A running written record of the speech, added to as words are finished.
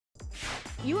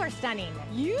You are stunning.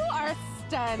 You are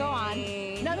stunning. Go on.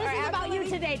 No, this is about you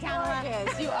today, Tamala.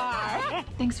 Yes, you are.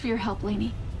 Thanks for your help,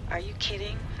 Lainey. Are you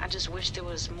kidding? I just wish there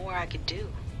was more I could do.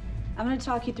 I'm gonna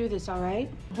talk you through this, all right?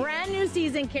 Brand new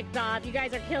season kicked off. You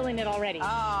guys are killing it already.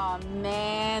 Oh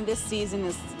man, this season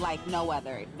is like no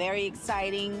other. Very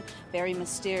exciting, very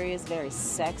mysterious, very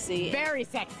sexy. Very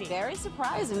sexy. Very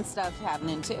surprising stuff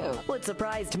happening too. What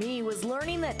surprised me was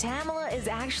learning that Tamala is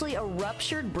actually a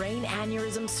ruptured brain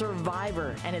aneurysm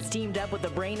survivor and has teamed up with the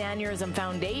Brain Aneurysm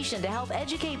Foundation to help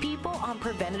educate people on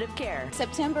preventative care.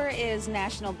 September is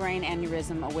National Brain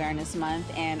Aneurysm Awareness Month,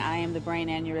 and I am the brain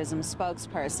aneurysm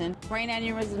spokesperson. Brain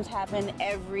aneurysms happen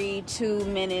every 2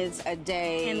 minutes a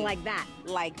day. And like that.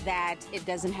 Like that. It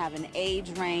doesn't have an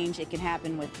age range. It can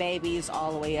happen with babies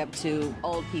all the way up to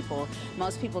old people.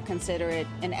 Most people consider it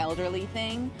an elderly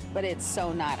thing, but it's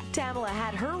so not. Tamala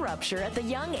had her rupture at the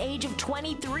young age of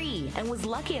 23 and was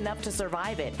lucky enough to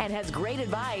survive it and has great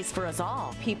advice for us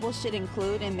all. People should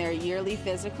include in their yearly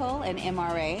physical an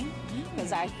MRA,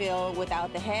 because I feel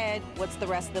without the head, what's the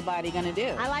rest of the body going to do?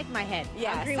 I like my head.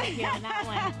 Yes. I agree with you on that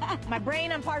one. My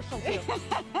brain I'm partial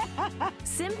to.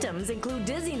 Symptoms include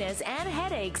dizziness and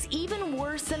headaches, even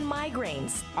worse than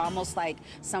migraines. Almost like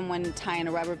someone tying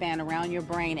a rubber band around your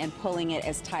brain and pulling it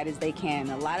as tight as they can.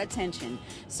 A lot of tension.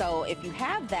 So if you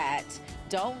have that,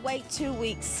 don't wait 2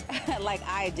 weeks like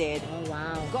I did. Oh,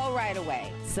 wow. Go right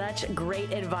away. Such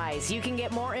great advice. You can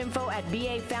get more info at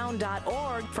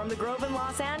bafound.org. From the Grove in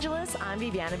Los Angeles, I'm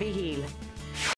Viviana Vigil.